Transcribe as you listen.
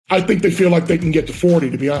I think they feel like they can get to 40,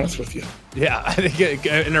 to be honest with you. Yeah, I think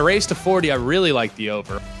in a race to 40, I really like the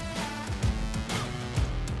over.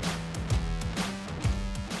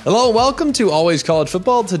 Hello, and welcome to Always College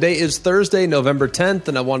Football. Today is Thursday, November 10th,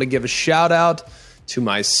 and I want to give a shout out to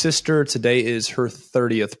my sister. Today is her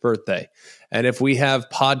 30th birthday. And if we have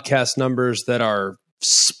podcast numbers that are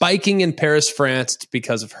spiking in Paris, France, it's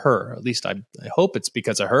because of her. At least I hope it's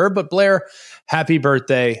because of her. But Blair, happy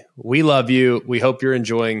birthday. We love you. We hope you're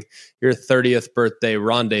enjoying your 30th birthday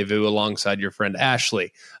rendezvous alongside your friend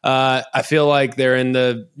Ashley. I feel like they're in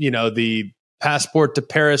the Passport to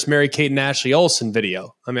Paris, Mary-Kate and Ashley Olsen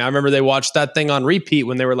video. I mean, I remember they watched that thing on repeat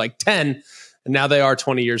when they were like 10, and now they are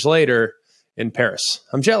 20 years later in Paris.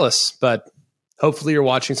 I'm jealous, but hopefully you're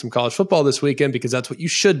watching some college football this weekend because that's what you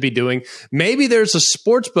should be doing. Maybe there's a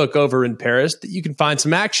sports book over in Paris that you can find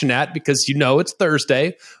some action at because you know it's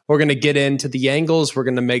Thursday. We're going to get into the angles. We're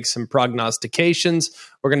going to make some prognostications.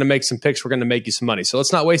 We're going to make some picks. We're going to make you some money. So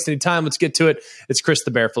let's not waste any time. Let's get to it. It's Chris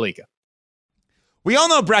the Bear Felica. We all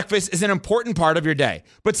know breakfast is an important part of your day,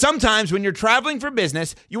 but sometimes when you're traveling for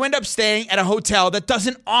business, you end up staying at a hotel that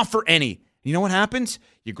doesn't offer any. You know what happens?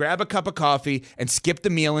 You grab a cup of coffee and skip the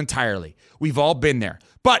meal entirely. We've all been there.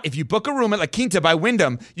 But if you book a room at La Quinta by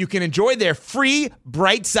Wyndham, you can enjoy their free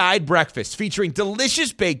Bright Side breakfast featuring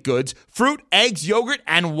delicious baked goods, fruit, eggs, yogurt,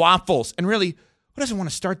 and waffles. And really, who doesn't want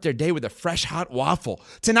to start their day with a fresh hot waffle?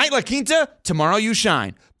 Tonight, La Quinta, tomorrow you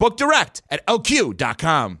shine. Book direct at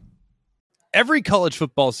lq.com. Every college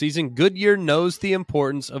football season, Goodyear knows the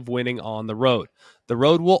importance of winning on the road. The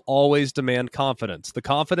road will always demand confidence, the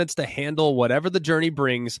confidence to handle whatever the journey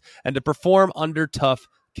brings and to perform under tough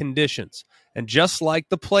conditions. And just like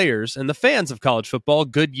the players and the fans of college football,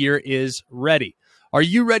 Goodyear is ready. Are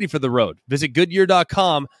you ready for the road? Visit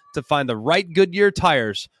Goodyear.com to find the right Goodyear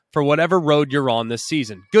tires for whatever road you're on this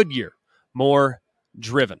season. Goodyear, more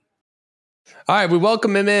driven. All right, we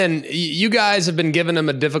welcome him in. You guys have been giving him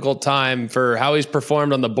a difficult time for how he's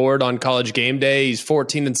performed on the board on College Game Day. He's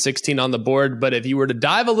 14-16 on the board, but if you were to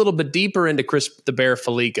dive a little bit deeper into Chris the Bear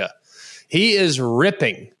Felica, he is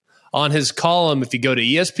ripping on his column. If you go to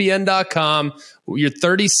ESPN.com, you're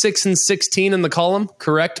 36-16 in the column,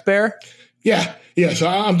 correct, Bear? Yeah. So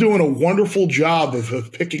I'm doing a wonderful job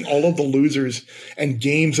of picking all of the losers and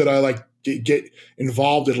games that I like get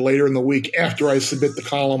involved in later in the week after I submit the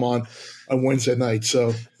column on Wednesday night.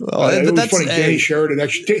 So it was funny. Danny Sheridan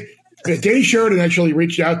actually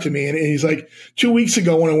reached out to me and he's like, 2 weeks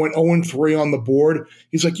ago when I went 0-3 on the board,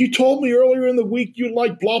 he's like, you told me earlier in the week you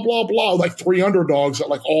like blah, blah, blah, like 3 underdogs that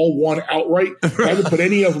like all won outright. I haven't put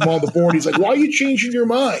any of them on the board. He's like, why are you changing your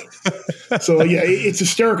mind? So yeah, it's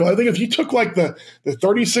hysterical. I think if you took like the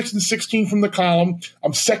 36-16 from the column,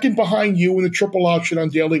 I'm second behind you in the triple option on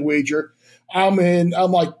Daily Wager. I'm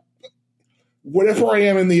like, whatever I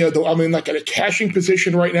am I'm in like a cashing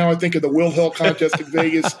position right now. I think of the Will Hill contest in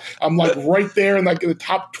Vegas. I'm like right there in like the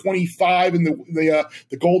top 25 in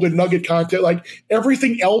the Golden Nugget contest. Like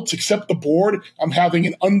everything else except the board, I'm having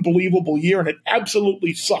an unbelievable year, and it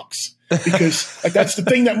absolutely sucks because like that's the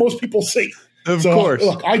thing that most people see. Of course,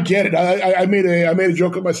 look, I get it. I made a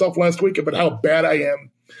joke of myself last week about how bad I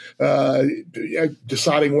am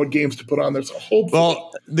deciding what games to put on there. So hopefully,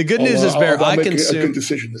 the good news is, Bear, I consume a good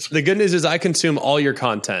decision this week. The good news is I consume all your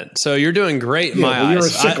content, so you're doing great in my eyes. You're a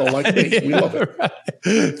sicko like me. We love it.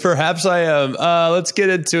 Right. Perhaps I am. Let's get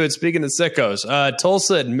into it. Speaking of sickos,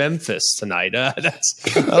 Tulsa and Memphis tonight. I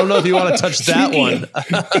don't know if you want to touch that one.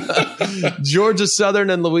 Georgia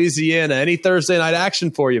Southern and Louisiana. Any Thursday night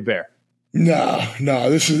action for you, Bear? No,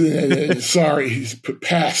 this is sorry.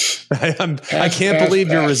 Pass. I can't believe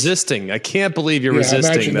you're resisting. I can't believe you're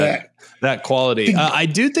resisting that quality. I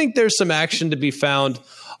do think there's some action to be found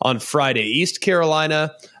on Friday. East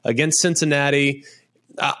Carolina against Cincinnati.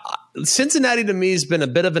 Cincinnati to me has been a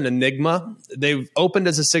bit of an enigma. They've opened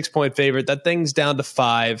as a 6-point favorite. That thing's down to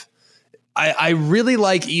 5. I really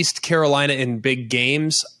like East Carolina in big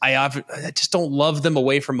games. I just don't love them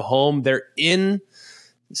away from home. They're in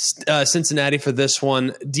Cincinnati for this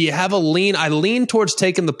one. Do you have a lean? I lean towards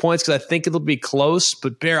taking the points because I think it'll be close.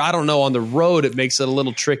 But Bear, I don't know. On the road, it makes it a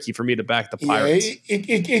little tricky for me to back the Pirates. Yeah,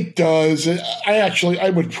 it does. I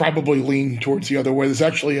would probably lean towards the other way. There's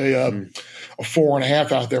actually a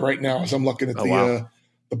 4.5 out there right now as I'm looking at the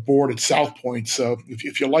board at South Point. So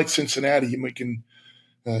if you like Cincinnati, you can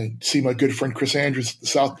see my good friend Chris Andrews at the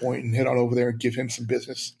South Point and head on over there and give him some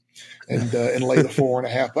business. And lay the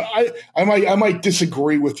 4.5. But I might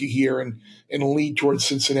disagree with you here and lean towards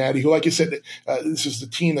Cincinnati, who, like I said, this is the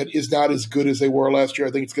team that is not as good as they were last year.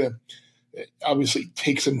 I think it's going to obviously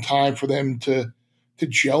take some time for them to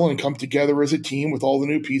gel and come together as a team with all the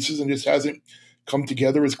new pieces, and just hasn't come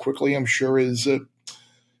together as quickly, I'm sure, as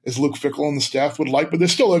Luke Fickell and the staff would like. But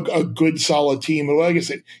there's still a good, solid team. And like I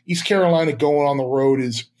said, East Carolina going on the road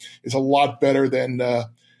is a lot better than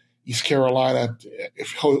East Carolina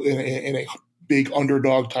in a big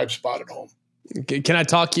underdog type spot at home. Can I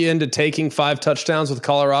talk you into taking 5 touchdowns with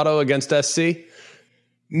Colorado against SC?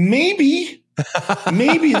 Maybe.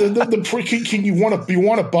 Maybe can you want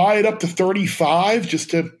to buy it up to 35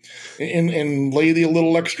 just to and lay the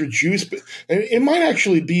little extra juice? But it might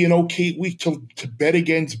actually be an okay week to bet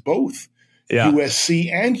against both USC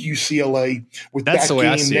and UCLA with that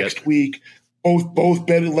game next week. Both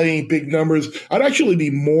laying big numbers. I'd actually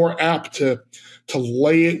be more apt to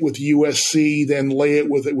lay it with USC than lay it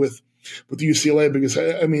with UCLA, because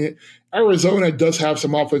I mean, Arizona does have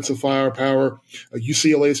some offensive firepower.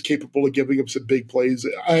 UCLA is capable of giving up some big plays,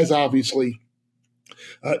 as obviously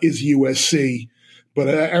is USC. But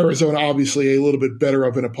Arizona obviously a little bit better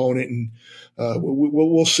of an opponent, and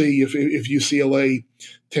we'll see if UCLA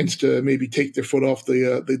tends to maybe take their foot off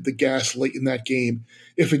the gas late in that game,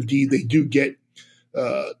 if indeed they do get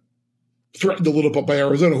threatened a little bit by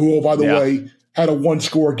Arizona, who, by the way, had a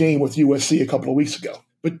 1-score game with USC a couple of weeks ago.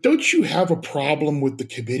 But don't you have a problem with the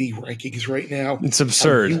committee rankings right now? It's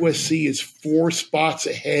absurd. USC is 4 spots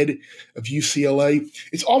ahead of UCLA.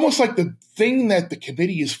 It's almost like the thing that the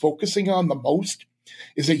committee is focusing on the most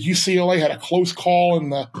is that UCLA had a close call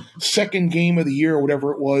in the second game of the year or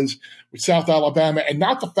whatever it was with South Alabama, and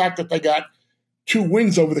not the fact that they got 2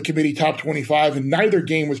 wins over the committee top 25, and neither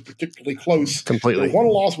game was particularly close. Completely. The one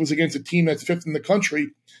loss was against a team that's 5th in the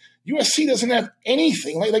country. USC doesn't have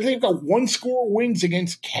anything. Like they've got 1-score wins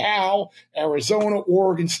against Cal, Arizona,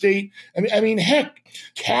 Oregon State. I mean, heck,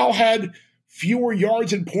 Cal had fewer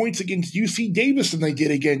yards and points against UC Davis than they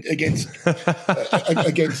did against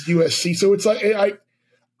USC. So it's like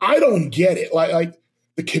I don't get it. Like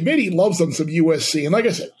the committee loves them some USC, and like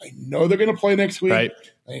I said, I know they're going to play next week. Right.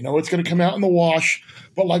 I know it's going to come out in the wash,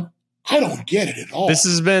 but like, I don't get it at all. This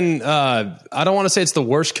has been, I don't want to say it's the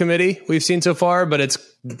worst committee we've seen so far, but it's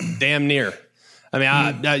damn near. I mean,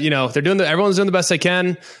 everyone's doing the best they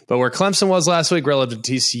can, but where Clemson was last week relative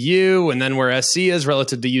to TCU, and then where SC is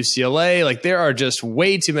relative to UCLA, like there are just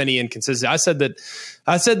way too many inconsistencies. I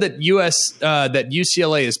said that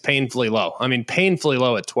UCLA is painfully low. I mean, painfully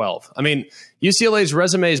low at 12. I mean, UCLA's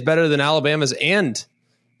resume is better than Alabama's and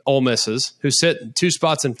Ole Miss's, who sit 2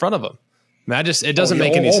 spots in front of them. I mean, it doesn't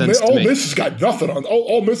make any sense to me. Ole Miss has got nothing on.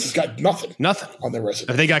 Ole Miss has got nothing on their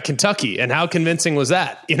resume. They got Kentucky, and how convincing was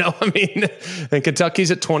that? I mean, and Kentucky's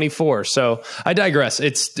at 24. So I digress.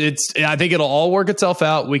 It's. I think it'll all work itself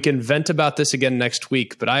out. We can vent about this again next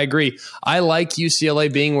week. But I agree. I like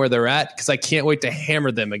UCLA being where they're at because I can't wait to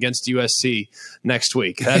hammer them against USC next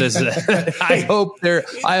week. That is. I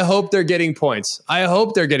hope they're getting points.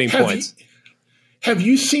 Have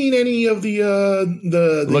you seen any of the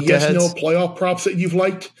yes/no playoff props that you've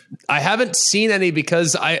liked? I haven't seen any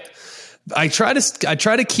because I try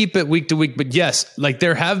to keep it week to week. But yes, like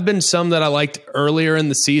there have been some that I liked earlier in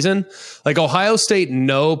the season, like Ohio State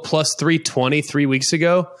no plus 320 3 weeks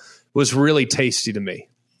ago was really tasty to me.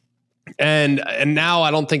 And now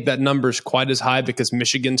I don't think that number's quite as high because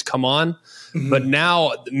Michigan's come on. Mm-hmm. But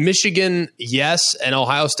now Michigan, yes, and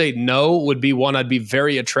Ohio State, no, would be one I'd be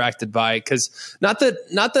very attracted by. Because not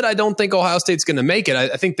that I don't think Ohio State's going to make it.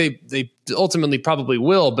 I think they ultimately probably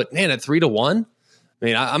will. But man, at 3-1, I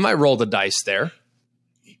mean, I might roll the dice there.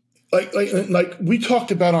 Like we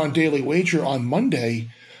talked about on Daily Wager on Monday,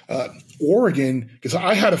 Oregon, because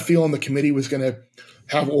I had a feeling the committee was going to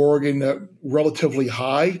have Oregon relatively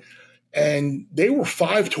high. And they were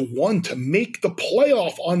 5-1 to make the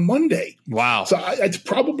playoff on Monday. Wow! So it's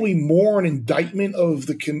probably more an indictment of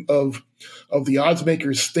the odds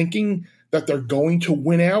makers thinking that they're going to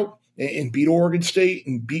win out and beat Oregon State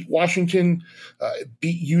and beat Washington,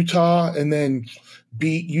 beat Utah, and then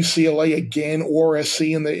beat UCLA again or SC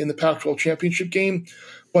in the Pac-12 championship game.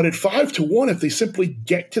 But at 5-1, if they simply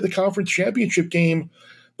get to the conference championship game,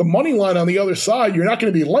 the money line on the other side, you're not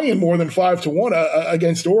going to be laying more than 5-1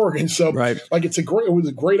 against Oregon. So, right. Like, it was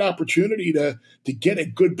a great opportunity to get a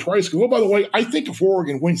good price. Well, by the way, I think if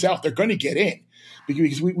Oregon wins out, they're going to get in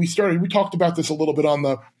because we talked about this a little bit on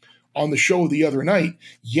the show the other night.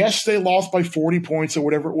 Yes, they lost by 40 points or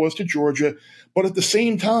whatever it was to Georgia, but at the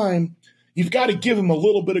same time, you've got to give them a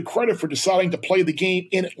little bit of credit for deciding to play the game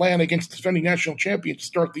in Atlanta against the defending national champion to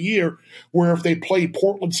start the year, where if they played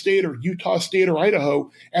Portland State or Utah State or Idaho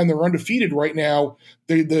and they're undefeated right now,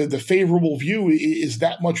 the favorable view is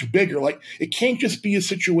that much bigger. Like, it can't just be a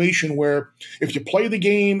situation where if you play the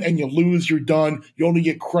game and you lose, you're done. You only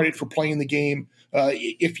get credit for playing the game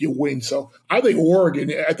if you win. So I think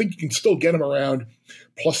Oregon, I think you can still get them around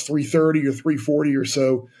plus 330 or 340 or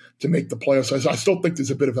so to make the playoffs. I still think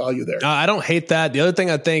there's a bit of value there. I don't hate that. The other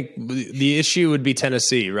thing I think the issue would be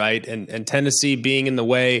Tennessee, right? And Tennessee being in the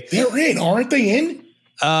way. They're in, aren't they in?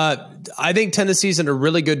 I think Tennessee's in a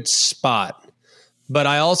really good spot. But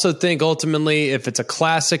I also think ultimately if it's a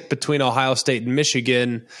classic between Ohio State and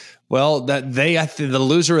Michigan, well, the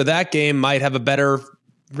loser of that game might have a better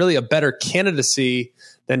candidacy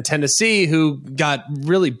than Tennessee, who got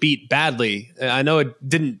really beat badly. I know it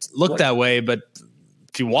didn't look that way, but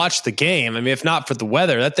if you watch the game, I mean, if not for the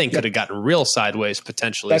weather, that thing could have gotten real sideways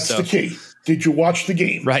potentially. That's the key. Did you watch the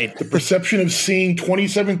game? Right. The perception of seeing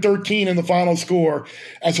 27-13 in the final score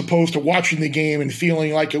as opposed to watching the game and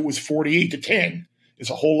feeling like it was 48-10 is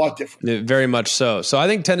a whole lot different. Very much so. So I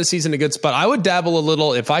think Tennessee's in a good spot. I would dabble a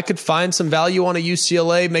little. If I could find some value on a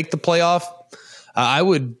UCLA, make the playoff, I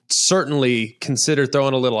would certainly consider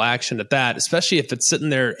throwing a little action at that, especially if it's sitting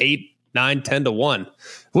there 8, 9, 10 to 1.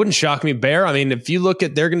 Wouldn't shock me, Bear. I mean, if you look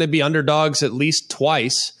at, they're going to be underdogs at least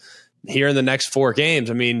twice here in the next 4 games.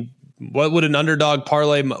 I mean, what would an underdog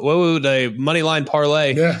parlay, what would a money line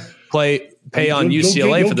parlay pay on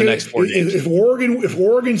UCLA for the next 4 games? If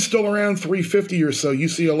Oregon's still around 350 or so,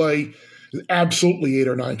 UCLA is absolutely 8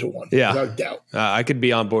 or 9 to 1. Yeah, without doubt. I could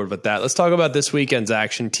be on board with that. Let's talk about this weekend's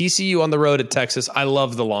action. TCU on the road at Texas. I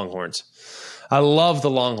love the Longhorns.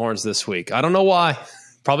 This week. I don't know why.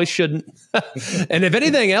 Probably shouldn't. And if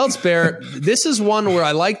anything else, Bear, this is one where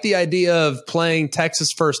I like the idea of playing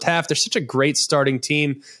Texas first half. They're such a great starting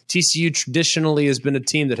team. TCU traditionally has been a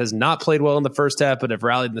team that has not played well in the first half, but have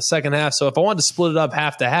rallied in the second half. So if I wanted to split it up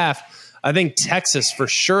half to half, I think Texas for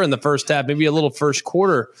sure in the first half, maybe a little first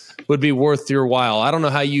quarter would be worth your while. I don't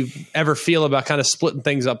know how you ever feel about kind of splitting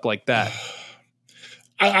things up like that.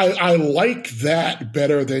 I like that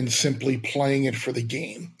better than simply playing it for the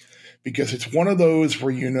game. Because it's one of those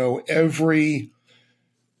where, every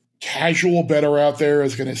casual bettor out there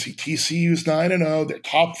is going to see TCU's 9-0. They're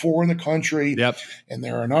top 4 in the country. Yep. And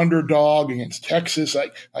they're an underdog against Texas.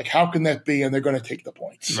 Like how can that be? And they're going to take the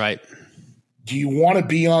points. Right. Do you want to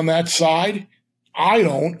be on that side? I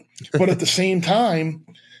don't. But at the same time,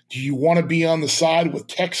 do you want to be on the side with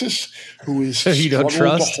Texas, who is struggled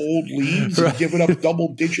to hold leads and giving up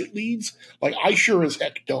double-digit leads? Like, I sure as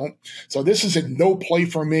heck don't. So this is a no play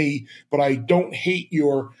for me, but I don't hate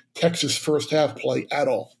your Texas first half play at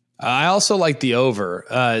all. I also like the over,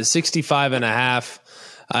 65.5.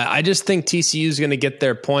 I just think TCU is going to get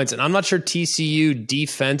their points, and I'm not sure TCU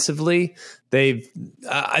defensively.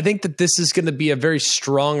 I think that this is going to be a very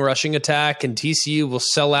strong rushing attack, and TCU will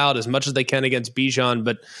sell out as much as they can against Bijan.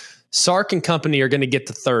 But Sark and company are going to get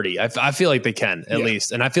to 30. I feel like they can at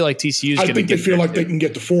least, and I feel like TCU is going to get. I think they feel like they can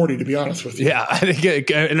get to 40. To be honest with you, yeah, I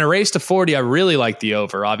think in a race to 40, I really like the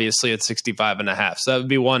over. Obviously, at 65.5, so that would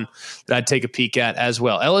be one that I'd take a peek at as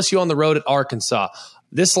well. LSU on the road at Arkansas.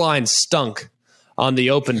 This line stunk on the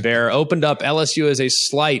open. Bear opened up LSU as a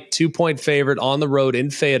slight 2-point favorite on the road in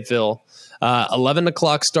Fayetteville. 11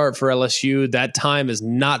 o'clock start for LSU. That time has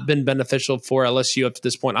not been beneficial for LSU up to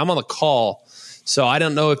this point. I'm on the call, so I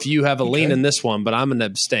don't know if you have a lean in this one, but I'm going to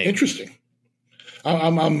abstain. Interesting.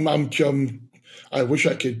 I wish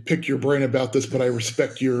I could pick your brain about this, but I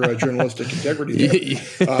respect your journalistic integrity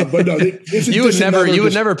there. But no, you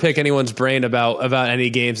would never pick anyone's brain about any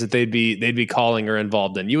games that they'd be calling or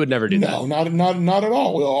involved in. You would never do that. No, not at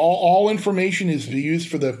all. All information is to be used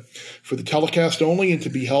for the telecast only, and to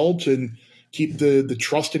be held and keep the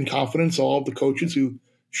trust and confidence of all of the coaches who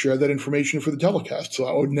share that information for the telecast. So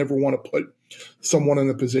I would never want to put someone in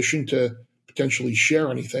a position to potentially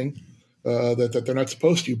share anything that they're not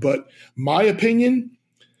supposed to. But my opinion,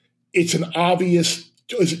 it's too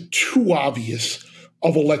obvious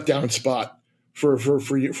of a letdown spot for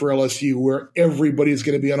LSU, where everybody's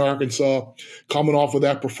going to be on Arkansas coming off of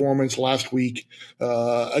that performance last week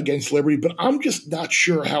against Liberty. But I'm just not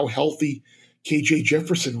sure how healthy KJ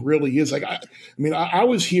Jefferson really is. Like, I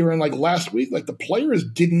was hearing like last week, like the players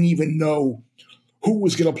didn't even know who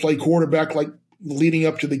was going to play quarterback like leading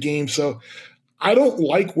up to the game. So I don't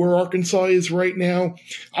like where Arkansas is right now.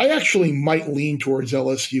 I actually might lean towards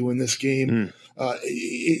LSU in this game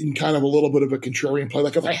in kind of a little bit of a contrarian play.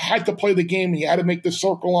 Like if I had to play the game and you had to make the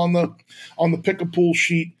circle on the pick a pool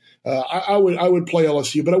sheet, I would play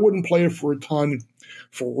LSU, but I wouldn't play it for a ton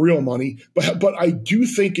for real money. But I do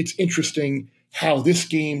think it's interesting how this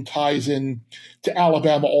game ties in to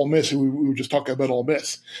Alabama Ole Miss. We were just talking about Ole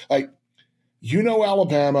Miss. Like,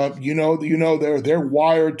 Alabama, they're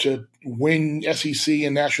wired to win SEC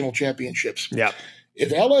and national championships. Yeah.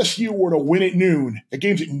 If LSU were to win at noon, the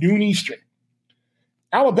game's at noon Eastern,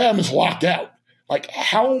 Alabama's locked out. Like,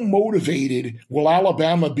 how motivated will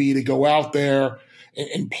Alabama be to go out there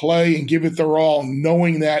and play and give it their all,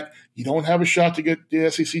 knowing that you don't have a shot to get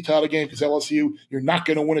the SEC title game because LSU, you're not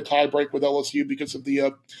going to win a tiebreak with LSU because of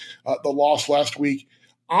the loss last week.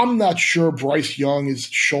 I'm not sure Bryce Young's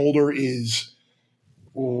shoulder is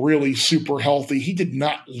really super healthy. He did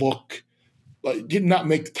not make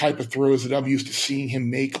the type of throws that I'm used to seeing him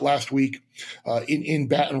make last week in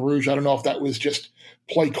Baton Rouge. I don't know if that was just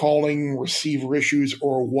play calling, receiver issues,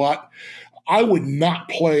 or what. I would not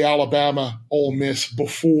play Alabama Ole Miss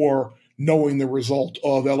before knowing the result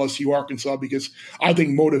of LSU Arkansas, because I think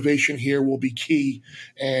motivation here will be key.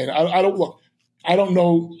 And I don't know. I don't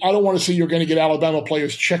want to say you're going to get Alabama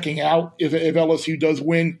players checking out if LSU does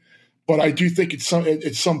win, but I do think at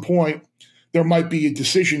some point there might be a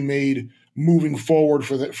decision made moving forward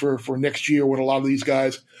for next year when a lot of these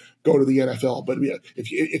guys go to the NFL. But yeah,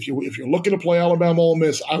 if you're looking to play Alabama Ole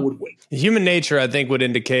Miss, I would wait. Human nature, I think, would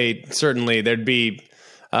indicate certainly there'd be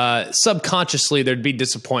subconsciously there'd be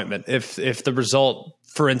disappointment if the result,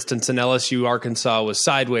 for instance, in LSU Arkansas was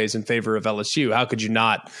sideways in favor of LSU. How could you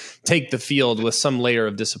not take the field with some layer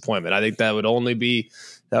of disappointment? I think that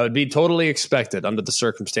would be totally expected under the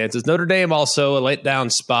circumstances. Notre Dame also a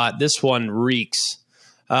letdown spot. This one reeks.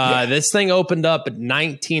 This thing opened up at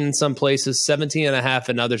 19 in some places, 17.5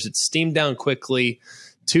 in others. It steamed down quickly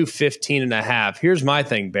to 15.5. Here's my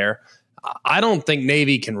thing, Bear. I don't think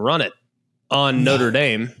Navy can run it on Notre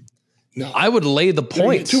Dame. No. I would lay the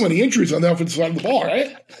points. Too many injuries on the offensive side of the ball,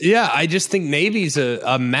 right? Yeah, I just think Navy's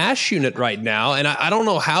a mash unit right now, and I don't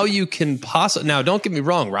know how you can possibly. Now, don't get me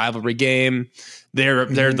wrong, rivalry game. They're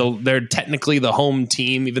technically the home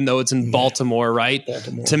team, even though it's in Baltimore, right?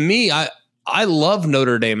 Baltimore. To me, I love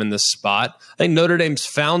Notre Dame in this spot. I think Notre Dame's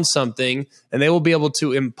found something, and they will be able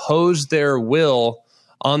to impose their will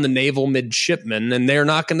on the naval midshipmen, and they're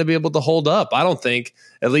not going to be able to hold up, I don't think,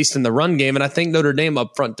 at least in the run game. And I think Notre Dame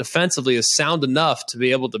up front defensively is sound enough to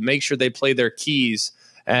be able to make sure they play their keys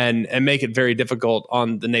and make it very difficult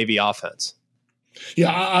on the Navy offense.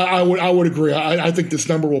 Yeah, I would agree. I think this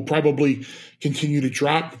number will probably continue to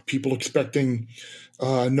drop. People expecting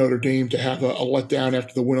Notre Dame to have a letdown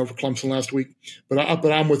after the win over Clemson last week. But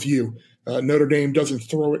I'm with you. Notre Dame doesn't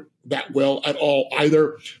throw it that well at all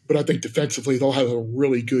either. But I think defensively they'll have a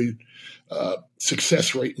really good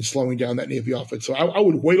success rate in slowing down that Navy offense. So I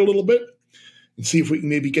would wait a little bit and see if we can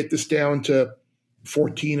maybe get this down to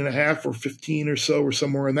 14.5 or 15 or so, or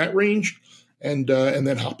somewhere in that range, and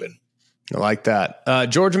then hop in. I like that.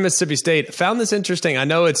 Georgia, Mississippi State. Found this interesting. I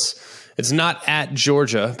know it's not at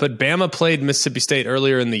Georgia, but Bama played Mississippi State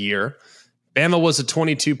earlier in the year. Bama was a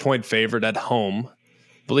 22-point favorite at home.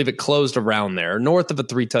 I believe it closed around there, north of a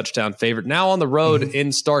 3-touchdown favorite. Now on the road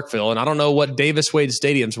in Starkville, and I don't know what Davis Wade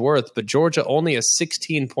Stadium's worth, but Georgia only a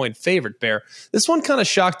 16-point favorite, Bear. This one kind of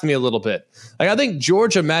shocked me a little bit. Like, I think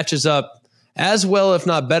Georgia matches up as well, if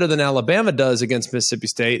not better, than Alabama does against Mississippi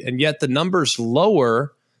State, and yet the number's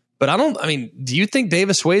lower. But do you think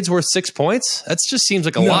Davis Wade's worth 6 points? That just seems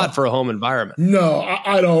like a lot for a home environment. No,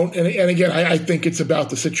 I don't. And again, I think it's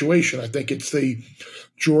about the situation. I think it's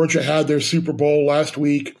Georgia had their Super Bowl last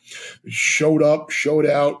week, showed up, showed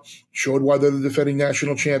out, showed why they're the defending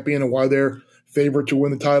national champion and why they're favored to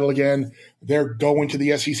win the title again. They're going to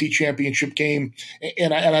the SEC championship game.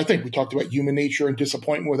 And I think we talked about human nature and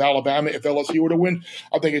disappointment with Alabama if LSU were to win.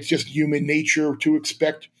 I think it's just human nature to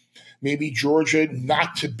expect maybe Georgia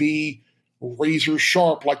not to be razor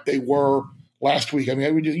sharp like they were last week. I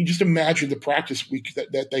mean, you just imagine the practice week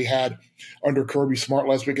that they had under Kirby Smart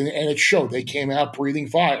last week, and it showed. They came out breathing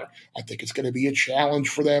fire. I think it's going to be a challenge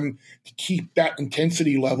for them to keep that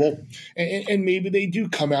intensity level, and maybe they do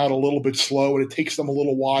come out a little bit slow, and it takes them a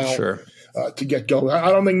little while to get going. I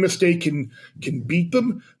don't think Miss State can beat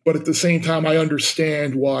them, but at the same time, I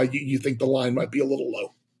understand why you think the line might be a little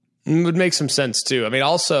low. It would make some sense, too. I mean,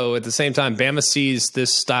 also, at the same time, Bama sees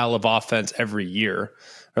this style of offense every year,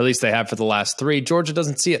 or at least they have for the last 3. Georgia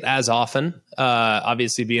doesn't see it as often,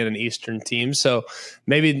 obviously being an Eastern team. So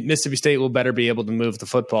maybe Mississippi State will better be able to move the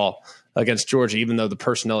football against Georgia, even though the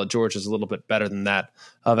personnel at Georgia is a little bit better than that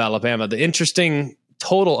of Alabama. The interesting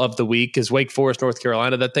total of the week is Wake Forest, North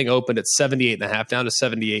Carolina. That thing opened at 78.5, down to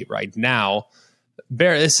 78 right now.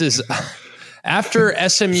 Bear, this is... After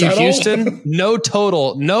SMU Houston, no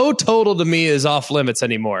total to me is off limits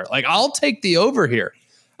anymore. Like, I'll take the over here.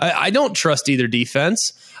 I don't trust either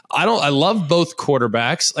defense. I love both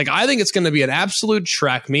quarterbacks. Like, I think it's going to be an absolute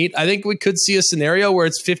track meet. I think we could see a scenario where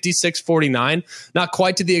it's 56-49, not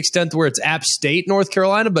quite to the extent where it's App State, North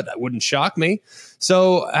Carolina, but that wouldn't shock me.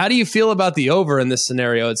 So how do you feel about the over in this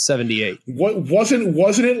scenario at 78? Wasn't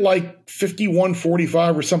it like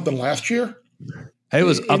 51-45 or something last year? It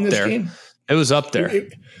was up there. Game. It was up there.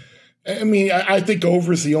 I mean, I think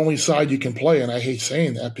over is the only side you can play, and I hate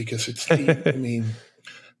saying that because it's. I mean,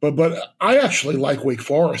 but I actually like Wake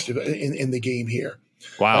Forest in the game here.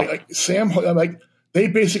 Wow, they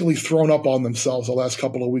basically thrown up on themselves the last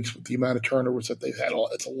couple of weeks with the amount of turnovers that they've had.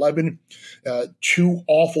 It's 11, 2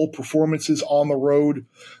 awful performances on the road,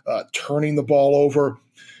 turning the ball over.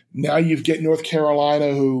 Now you get North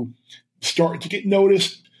Carolina, who starting to get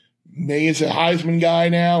noticed. May is a Heisman guy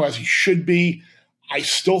now, as he should be. I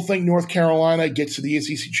still think North Carolina gets to the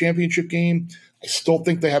ACC championship game. I still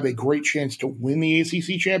think they have a great chance to win the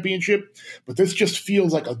ACC championship, but this just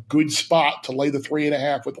feels like a good spot to lay the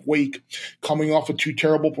 3.5 with Wake coming off of 2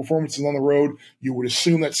 terrible performances on the road. You would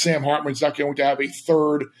assume that Sam Hartman's not going to have a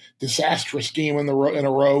third disastrous game in a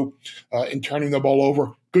row in turning the ball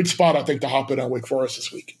over. Good spot, I think, to hop in on Wake Forest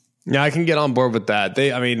this week. Yeah, I can get on board with that. They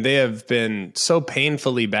have been so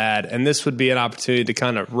painfully bad, and this would be an opportunity to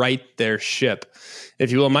kind of right their ship,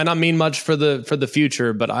 if you will. It might not mean much for the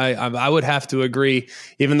future, but I would have to agree.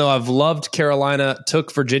 Even though I've loved Carolina,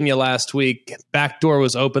 took Virginia last week, backdoor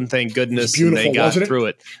was open, thank goodness, and they got through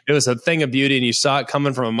it. It was a thing of beauty, and you saw it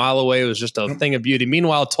coming from a mile away. It was just a thing of beauty.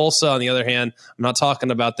 Meanwhile, Tulsa, on the other hand, I'm not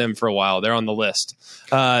talking about them for a while. They're on the list.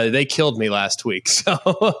 They killed me last week, so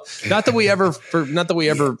not that we ever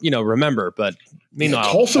remember, but.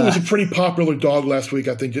 Meanwhile, Tulsa was a pretty popular dog last week,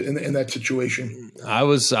 I think, in that situation. I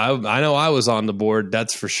know I was on the board,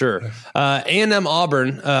 that's for sure. A&M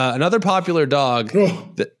Auburn, another popular dog.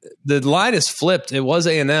 The line is flipped. It was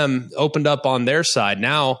A&M opened up on their side.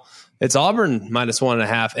 Now it's Auburn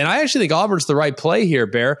 -1.5. And I actually think Auburn's the right play here,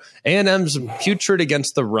 Bear. A&M's putrid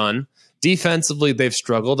against the run. Defensively, they've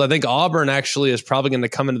struggled. I think Auburn actually is probably going to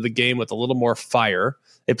come into the game with a little more fire.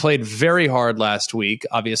 They played very hard last week,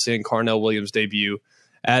 obviously, in Carnell Williams' debut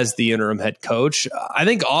as the interim head coach. I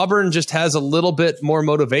think Auburn just has a little bit more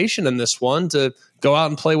motivation in this one to go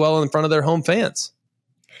out and play well in front of their home fans.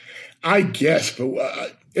 I guess,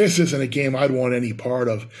 but this isn't a game I'd want any part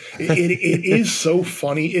of. It is so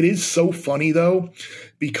funny. It is so funny, though,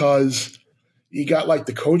 because you got like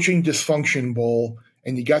the coaching dysfunction bowl,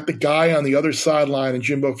 and you got the guy on the other sideline, and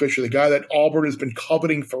Jimbo Fisher, the guy that Auburn has been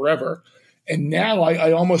coveting forever. And now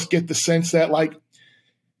I almost get the sense that, like,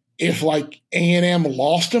 if like A&M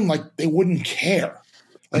lost him, like they wouldn't care.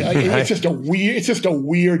 It's just a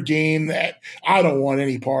weird game that I don't want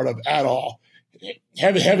any part of at all.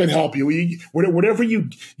 Heaven help you. Whatever you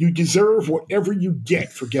deserve, whatever you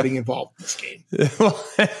get for getting involved in this game.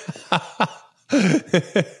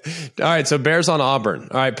 All right, so Bears on Auburn.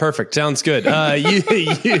 All right, perfect. Sounds good. UCF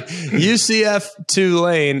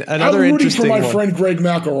Tulane. Another interesting one. I'm rooting for my friend Greg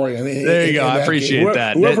McElroy. There you go. I appreciate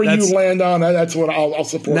that. Whoever you land on, that's what I'll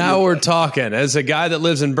support. Now we're talking. As a guy that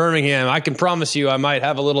lives in Birmingham, I can promise you I might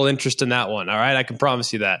have a little interest in that one. All right, I can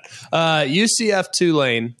promise you that. UCF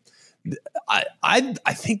Tulane. I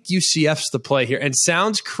think UCF's the play here. And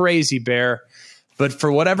sounds crazy, Bear. But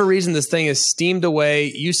for whatever reason, this thing is steamed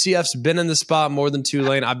away. UCF's been in the spot more than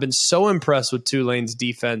Tulane. I've been so impressed with Tulane's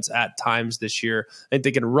defense at times this year. I think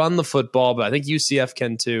they can run the football, but I think UCF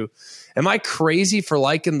can too. Am I crazy for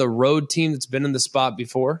liking the road team that's been in the spot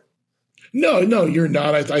before? No, you're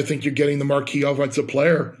not. I think you're getting the marquee offensive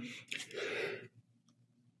player.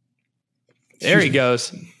 There he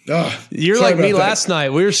goes. You're like me last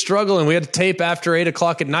night. We were struggling. We had to tape after 8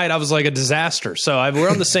 o'clock at night. I was like a disaster. So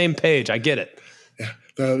we're on the same page. I get it.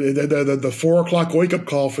 The 4 o'clock wake up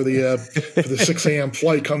call for the 6 a.m.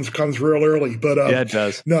 flight comes real early, but yeah, it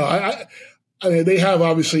does. No, I mean, they have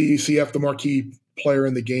obviously UCF the marquee player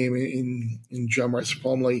in the game in John Rice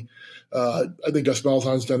Plumlee. I think Gus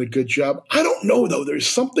Malzahn's done a good job. I don't know though. There's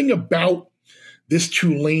something about this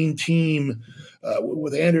Tulane team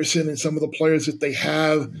with Anderson and some of the players that they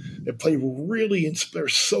have. They play really, and they're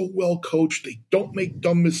so well coached. They don't make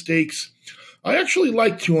dumb mistakes. I actually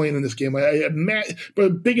like Tulane in this game.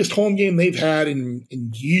 But biggest home game they've had in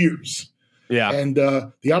years. Yeah. And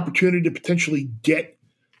the opportunity to potentially get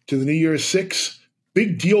to the New Year's Six,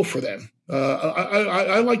 big deal for them.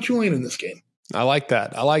 I like Tulane in this game. I like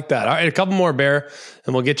that. All right, a couple more, Bear,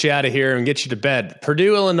 and we'll get you out of here and get you to bed.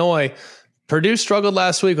 Purdue, Illinois. Purdue struggled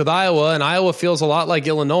last week with Iowa, and Iowa feels a lot like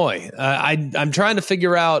Illinois. I'm trying to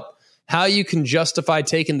figure out how you can justify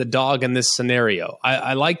taking the dog in this scenario.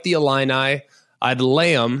 I like the Illini. I'd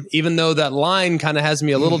lay them, even though that line kind of has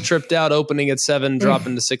me a little tripped out, opening at 7,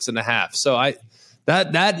 dropping to 6.5. So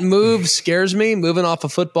that move scares me, moving off a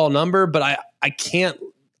football number, but I can't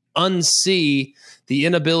unsee the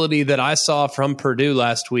inability that I saw from Purdue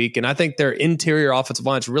last week, and I think their interior offensive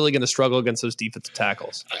line is really going to struggle against those defensive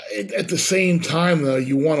tackles. At the same time, though,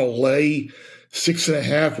 you want to lay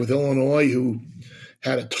 6.5 with Illinois, who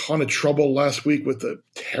had a ton of trouble last week with the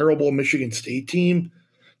terrible Michigan State team.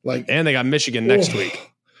 And they got Michigan next week.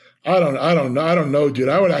 I don't know, dude.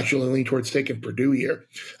 I would actually lean towards taking Purdue here.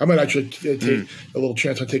 I might actually take a little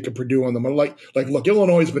chance on taking Purdue on them. Look,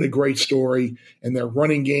 Illinois has been a great story, and their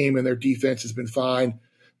running game and their defense has been fine.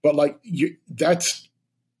 But that's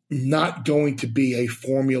not going to be a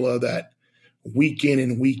formula that week in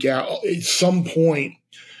and week out. At some point,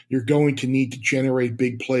 you're going to need to generate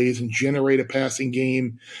big plays and generate a passing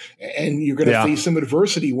game. And you're going to face some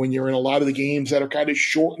adversity when you're in a lot of the games that are kind of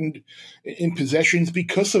shortened in possessions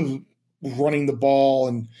because of running the ball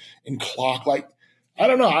and clock. I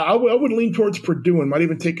don't know. I would lean towards Purdue and might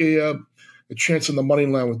even take a chance on the money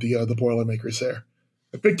line with the Boilermakers there.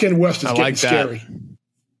 The Big Ten West is getting scary.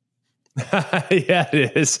 Yeah,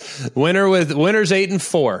 it is. Winners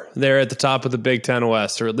 8-4 there at the top of the Big Ten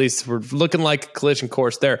West, or at least we're looking like a collision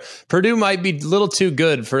course there. Purdue might be a little too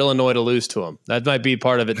good for Illinois to lose to them. That might be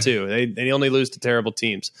part of it too. They only lose to terrible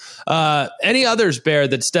teams. Any others, Bear,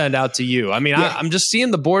 that stand out to you? I mean, I'm just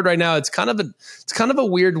seeing the board right now. It's kind of a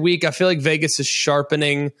weird week. I feel like Vegas is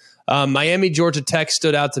sharpening. Miami, Georgia Tech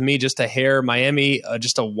stood out to me just a hair. Miami,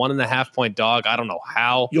 just a 1.5 point dog. I don't know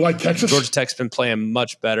how. You like Texas? Georgia Tech's been playing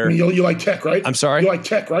much better. I mean, you like Tech, right? I'm sorry? You like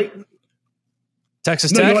Tech, right?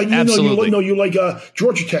 Texas Tech? Absolutely. You like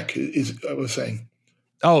Georgia Tech, I was saying.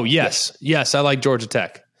 Oh, yes. Yes, I like Georgia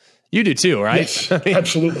Tech. You do too, right? Yes,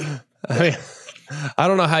 absolutely. I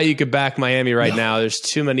don't know how you could back Miami right now. There's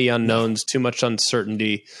too many unknowns, too much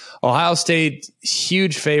uncertainty. Ohio State,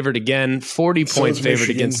 huge favorite again, 40-point favorite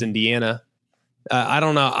against Indiana. I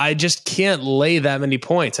don't know. I just can't lay that many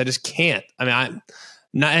points. I just can't. I mean,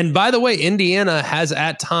 and by the way, Indiana has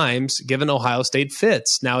at times given Ohio State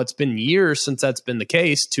fits. Now, it's been years since that's been the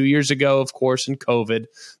case. 2 years ago, of course, in COVID.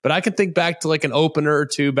 But I can think back to like an opener or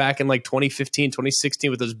two back in like 2015,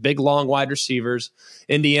 2016 with those big, long wide receivers.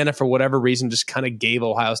 Indiana, for whatever reason, just kind of gave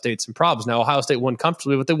Ohio State some problems. Now, Ohio State won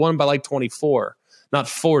comfortably, but they won by like 24, not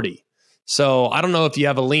 40. So I don't know if you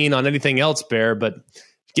have a lean on anything else, Bear, but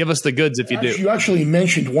give us the goods if you do. You actually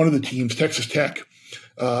mentioned one of the teams, Texas Tech,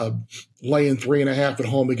 laying 3.5 at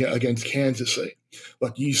home against Kansas State.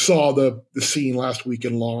 Look, you saw the scene last week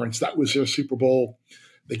in Lawrence. That was their Super Bowl.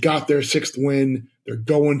 They got their 6th win. They're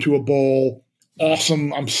going to a bowl.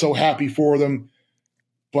 Awesome. I'm so happy for them.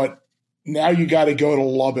 But now you got to go to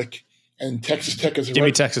Lubbock, and Texas Tech is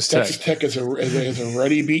Texas Tech is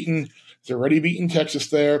already beaten Texas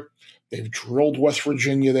there. They've drilled West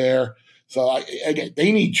Virginia there. So again,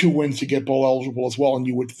 they need 2 wins to get bowl eligible as well. And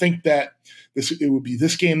you would think that it would be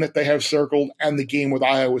this game that they have circled and the game with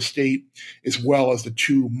Iowa State, as well as the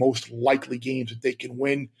 2 most likely games that they can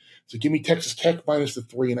win. So give me Texas Tech minus the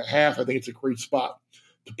 3.5. I think it's a great spot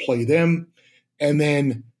to play them. And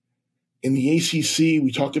then in the ACC,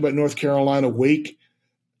 we talked about North Carolina, Wake.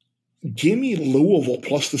 Give me Louisville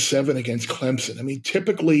plus the 7 against Clemson. I mean,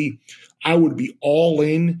 typically I would be all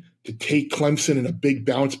in to take Clemson in a big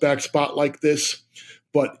bounce back spot like this,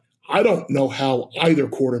 but I don't know how either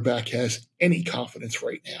quarterback has any confidence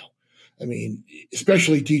right now. I mean,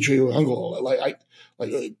 especially DJ Uiagalelei.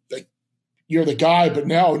 Like you're the guy, but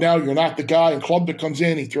now you're not the guy. And Klubnik comes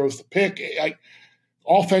in, he throws the pick.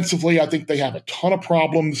 Offensively, I think they have a ton of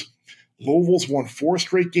problems. Louisville's won 4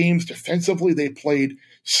 straight games. Defensively, they played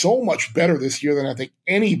so much better this year than I think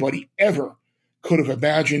anybody ever could have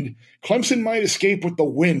imagined. Clemson might escape with the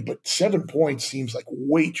win, but 7 points seems like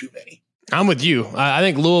way too many. I'm with you. I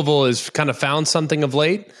think Louisville has kind of found something of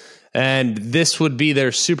late, and this would be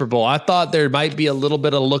their Super Bowl. I thought there might be a little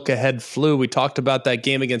bit of look-ahead flu. We talked about that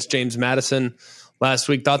game against James Madison last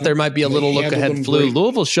week. Thought there might be a little look-ahead flu. Great.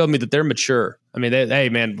 Louisville showed me that they're mature. I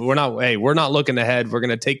mean, we're not looking ahead. We're going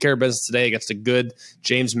to take care of business today against a good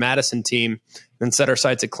James Madison team and set our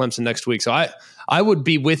sights at Clemson next week. So I would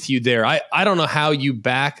be with you there. I don't know how you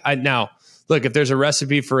back. Now, look, if there's a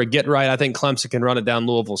recipe for a get right, I think Clemson can run it down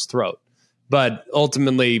Louisville's throat. But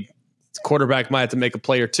ultimately, quarterback might have to make a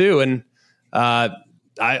play or two. And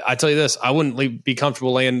I tell you this, I wouldn't be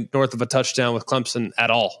comfortable laying north of a touchdown with Clemson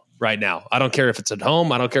at all right now. I don't care if it's at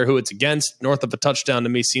home. I don't care who it's against. North of a touchdown to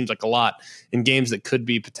me seems like a lot in games that could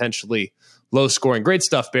be potentially low scoring. Great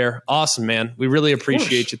stuff, Bear. Awesome, man. We really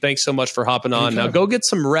appreciate you. Thanks so much for hopping on. Now go get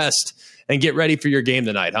some rest and get ready for your game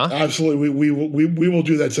tonight, huh? Absolutely. We will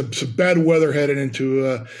do that. Some bad weather headed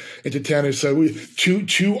into tennis. So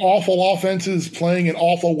two awful offenses playing in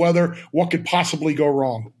awful weather. What could possibly go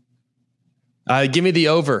wrong? Give me the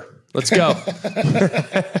over. Let's go.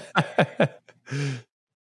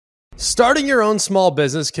 Starting your own small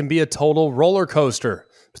business can be a total roller coaster.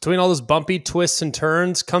 Between all those bumpy twists and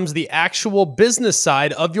turns comes the actual business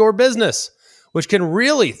side of your business. which can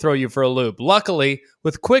really throw you for a loop. Luckily,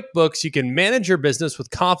 with QuickBooks, you can manage your business with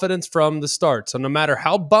confidence from the start. So no matter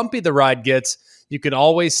how bumpy the ride gets, you can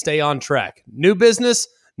always stay on track. New business,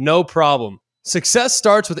 no problem. Success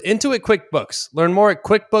starts with Intuit QuickBooks. Learn more at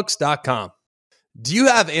QuickBooks.com. Do you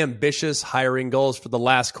have ambitious hiring goals for the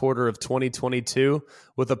last quarter of 2022?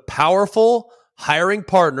 With a powerful hiring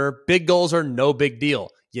partner, big goals are no big deal.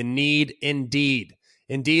 You need Indeed.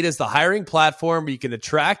 Indeed is the hiring platform where you can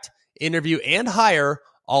attract, interview, and hire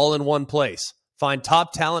all in one place. Find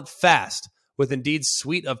top talent fast with Indeed's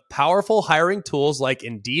suite of powerful hiring tools like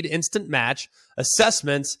Indeed Instant Match,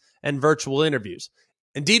 assessments, and virtual interviews.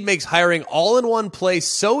 Indeed makes hiring all in one place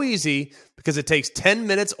so easy because it takes 10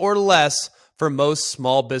 minutes or less for most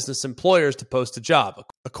small business employers to post a job,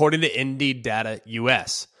 according to Indeed Data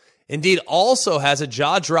US. Indeed also has a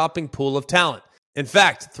jaw-dropping pool of talent. In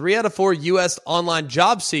fact, 3 out of 4 U.S. online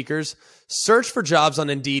job seekers search for jobs on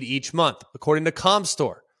Indeed each month, according to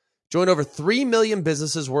Comscore. Join over 3 million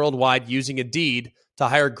businesses worldwide using Indeed to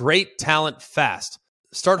hire great talent fast.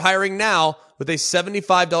 Start hiring now with a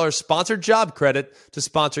 $75 sponsored job credit to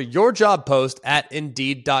sponsor your job post at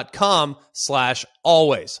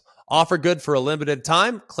Indeed.com/always. Offer good for a limited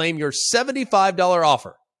time. Claim your $75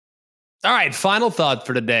 offer. All right, final thought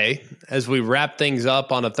for today as we wrap things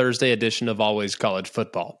up on a Thursday edition of Always College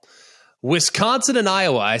Football. Wisconsin and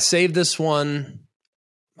Iowa. I saved this one.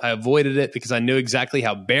 I avoided it because I knew exactly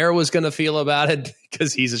how Bear was going to feel about it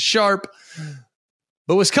because he's a sharp.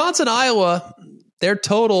 But Wisconsin, Iowa, their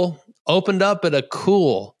total opened up at a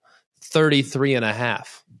cool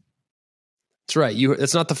 33.5. That's right.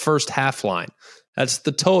 That's not the first half line. That's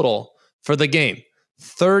the total for the game.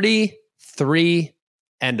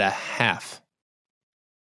 33.5.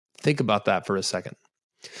 Think about that for a second.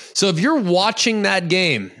 So if you're watching that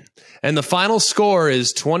game and the final score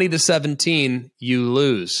is 20-17, you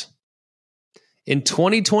lose. In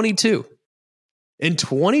 2022, if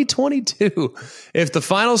the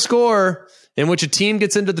final score in which a team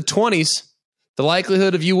gets into the 20s, the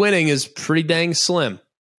likelihood of you winning is pretty dang slim.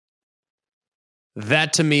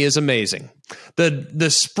 That to me is amazing. The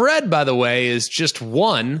spread, by the way, is just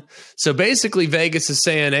 1. So basically Vegas is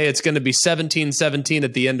saying, hey, it's going to be 17-17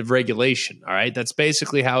 at the end of regulation. All right. That's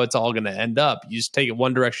basically how it's all going to end up. You just take it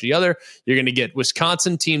one direction or the other. You're going to get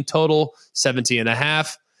Wisconsin team total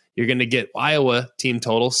 17.5. You're going to get Iowa team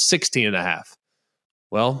total 16.5.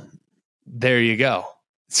 Well, there you go.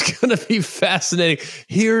 It's going to be fascinating.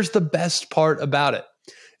 Here's the best part about it.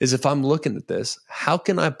 Is if I'm looking at this, how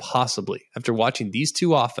can I possibly, after watching these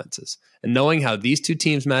two offenses and knowing how these two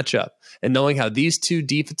teams match up and knowing how these two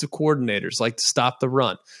defensive coordinators like to stop the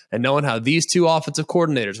run and knowing how these two offensive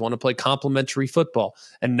coordinators want to play complementary football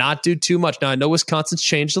and not do too much. Now, I know Wisconsin's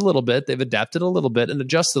changed a little bit. They've adapted a little bit and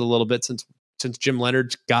adjusted a little bit since Jim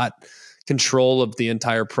Leonard's got control of the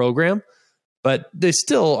entire program, but they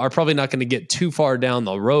still are probably not going to get too far down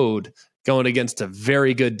the road going against a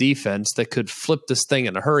very good defense that could flip this thing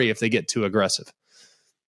in a hurry if they get too aggressive.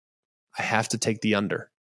 I have to take the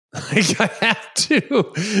under. I have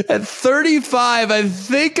to. At 35, I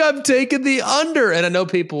think I'm taking the under. And I know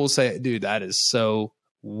people will say, dude, that is so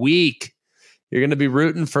weak. You're going to be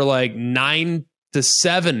rooting for like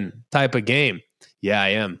 9-7 type of game. Yeah, I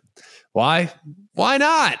am. Why? Why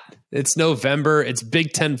not? It's November. It's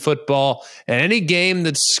Big Ten football. And any game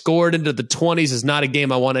that's scored into the 20s is not a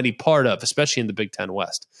game I want any part of, especially in the Big Ten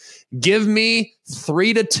West. Give me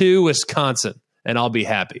 3-2 Wisconsin, and I'll be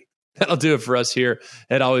happy. That'll do it for us here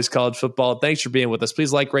at Always College Football. Thanks for being with us.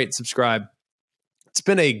 Please like, rate, and subscribe. It's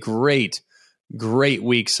been a great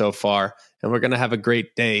week so far. And we're going to have a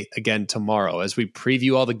great day again tomorrow as we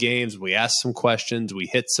preview all the games. We ask some questions. We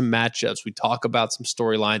hit some matchups. We talk about some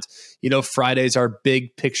storylines. You know, Friday's our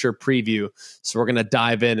big picture preview. So we're going to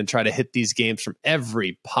dive in and try to hit these games from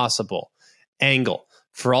every possible angle.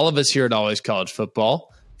 For all of us here at Always College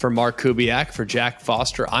Football, for Mark Kubiak, for Jack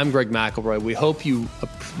Foster, I'm Greg McElroy.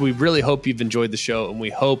 We really hope you've enjoyed the show, and we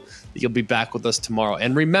hope that you'll be back with us tomorrow.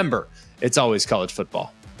 And remember, it's always college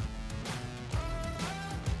football.